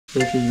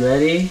Fish is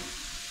ready.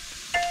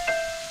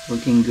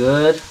 Looking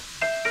good.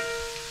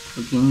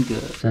 Looking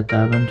good. Set the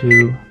oven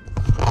to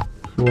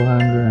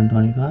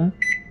 425.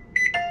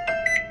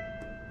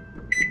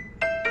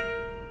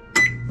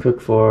 Cook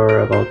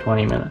for about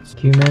 20 minutes.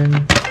 Cumin,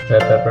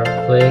 red pepper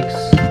flakes,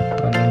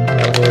 onion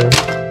powder,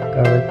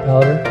 garlic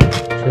powder,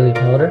 chili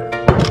powder,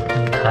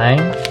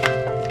 thyme,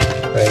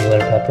 regular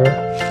pepper,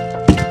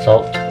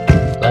 salt,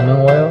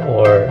 lemon oil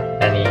or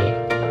any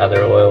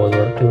other oil would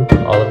work too,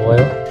 olive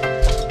oil.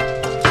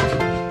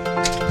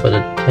 Put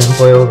a tin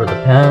foil over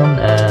the pan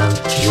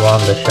and you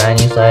want the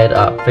shiny side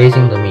up,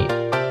 facing the meat.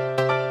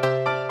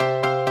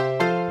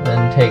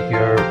 Then take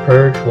your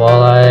perch,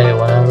 walleye,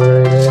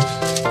 whatever it is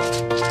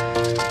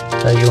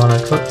that you want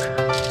to cook.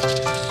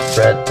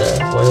 Spread the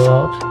oil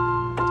out.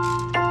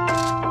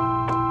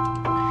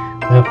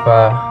 We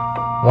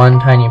have one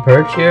tiny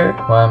perch here,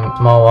 one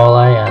small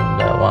walleye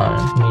and one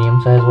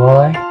medium-sized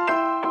walleye.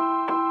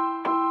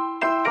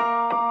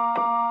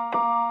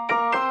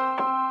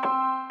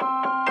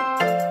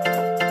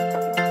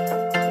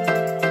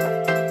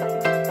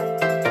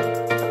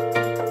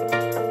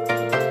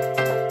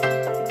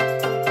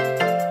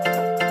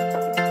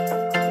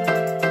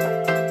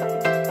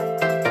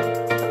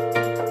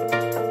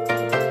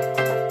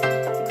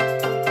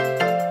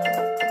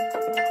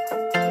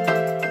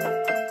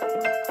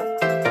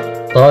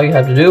 So all you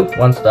have to do,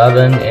 once the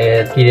oven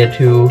is heated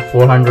to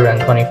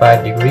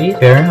 425 degrees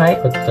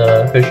Fahrenheit, put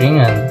the fish in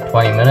and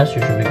 20 minutes,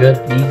 you should be good.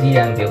 Easy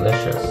and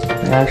delicious.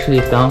 I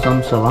actually found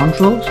some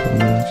cilantro, so I'm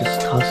gonna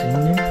just toss it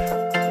in there.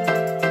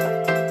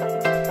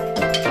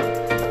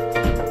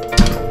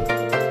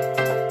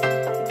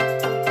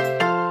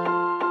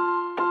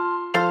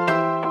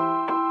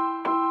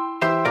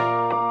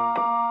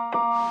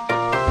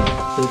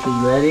 Fish is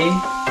ready.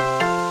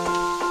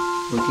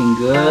 Looking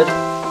good.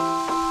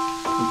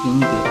 Looking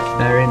good.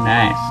 Very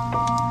nice.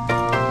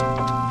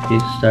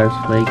 Fish starts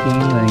flaking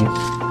when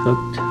it's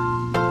cooked.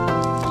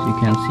 As you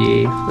can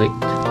see,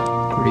 flaked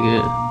pretty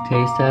good.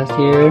 Taste test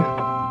here.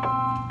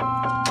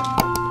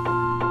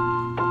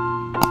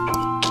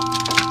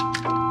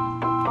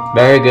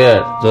 Very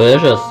good.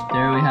 Delicious.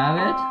 There we have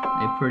it.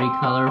 A pretty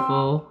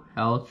colorful,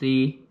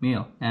 healthy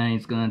meal. And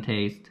it's gonna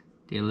taste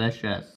delicious.